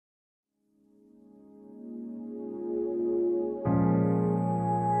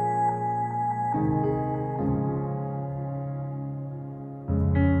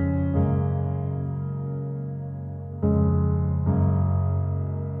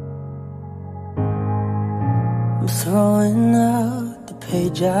I'm throwing out the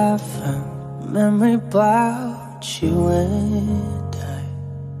page I found, memory about you and I.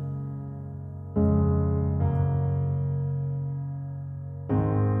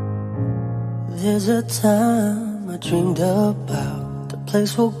 There's a time I dreamed about the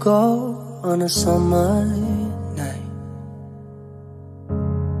place we'll go on a summer night.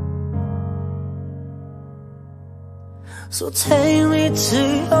 So take me to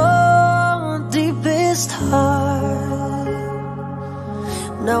your deepest heart.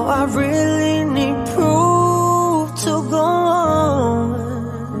 Now I really need proof to go on,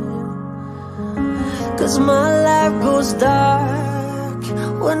 'cause my life goes dark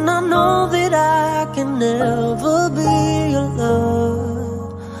when I know that I can never be alone.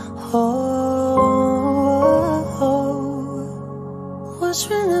 Wish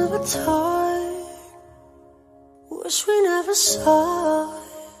we never talked, wish we never saw it,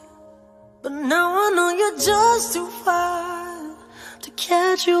 but now I know you're just too far to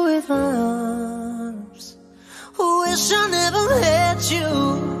catch you with my arms. Wish I never met you,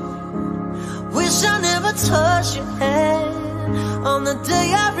 wish I never touched your hand on the day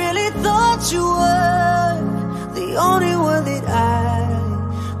I really thought you were the only one that I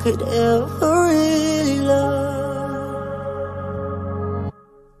could ever really love.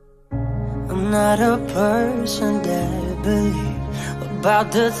 I'm not a person that believes about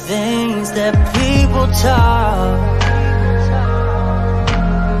the things that people talk.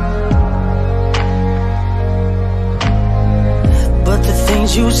 But the things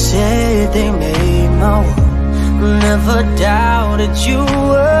you said, they made my world. Never doubted you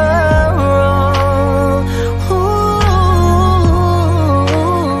were wrong. Ooh.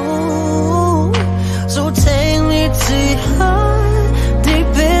 So take me to your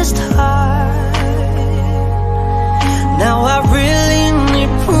deepest heart. Now I really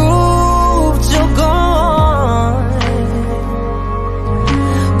need proof to go on,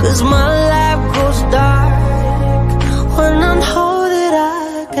 'cause my life goes dark when I know that I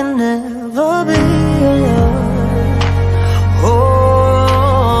can never be alone.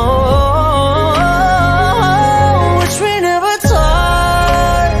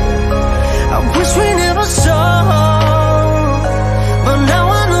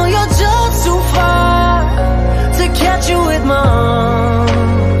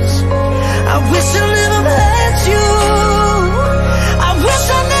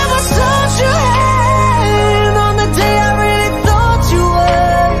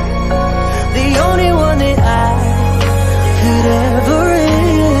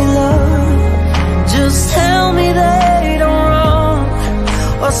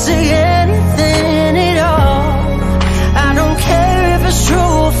 Say anything at all, I don't care if it's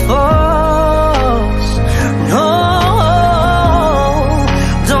true or false. No,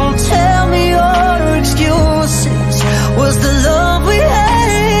 don't tell me your excuses. Was the love we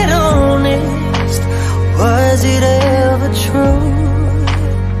had honest? Was it ever true?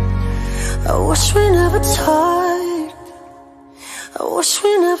 I wish we never talked, I wish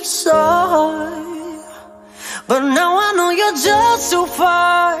we never saw it, but now I know you're just too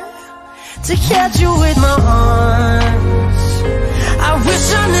far to catch you with my arms. I wish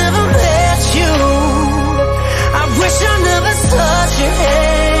I never met you, I wish I never touched your head